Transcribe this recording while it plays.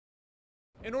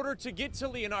In order to get to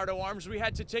Leonardo Arms, we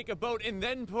had to take a boat and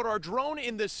then put our drone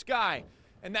in the sky.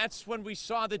 And that's when we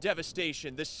saw the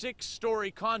devastation. The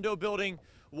 6-story condo building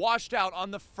washed out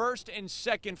on the first and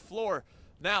second floor,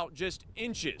 now just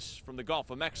inches from the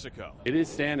Gulf of Mexico. It is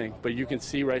standing, but you can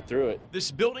see right through it. This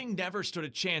building never stood a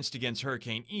chance against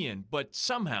Hurricane Ian, but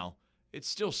somehow it's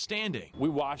still standing. We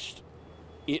watched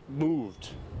it moved.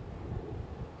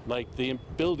 Like the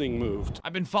building moved.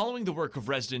 I've been following the work of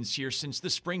residents here since the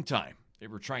springtime. They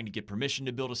were trying to get permission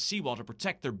to build a seawall to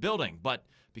protect their building, but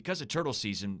because of turtle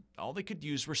season, all they could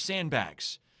use were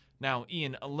sandbags. Now,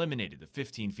 Ian eliminated the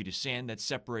 15 feet of sand that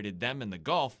separated them and the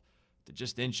Gulf to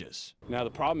just inches. Now, the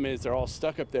problem is they're all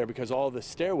stuck up there because all the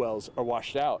stairwells are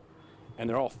washed out, and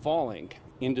they're all falling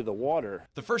into the water.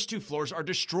 The first 2 floors are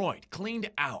destroyed, cleaned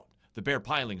out. The bare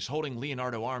pilings holding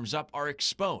Leonardo Arms up are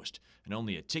exposed, and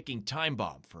only a ticking time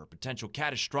bomb for a potential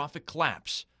catastrophic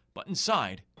collapse. But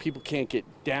inside, people can't get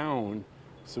down,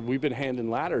 so we've been handing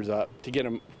ladders up to get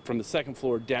them from the 2nd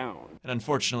floor down. And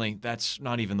unfortunately, that's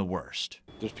not even the worst.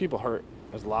 There's people hurt.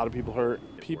 There's a lot of people hurt.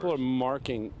 People are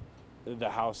marking the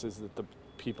houses that the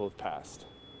people have passed,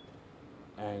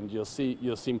 and you'll see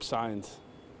signs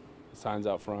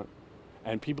out front,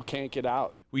 and people can't get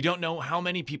out. We don't know how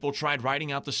many people tried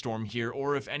riding out the storm here,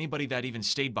 or if anybody that even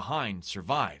stayed behind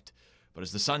survived. But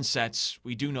as the sun sets,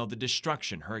 we do know the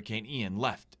destruction Hurricane Ian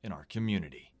left in our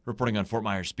community. Reporting on Fort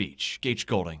Myers Beach, Gage,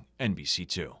 Goulding,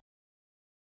 NBC2.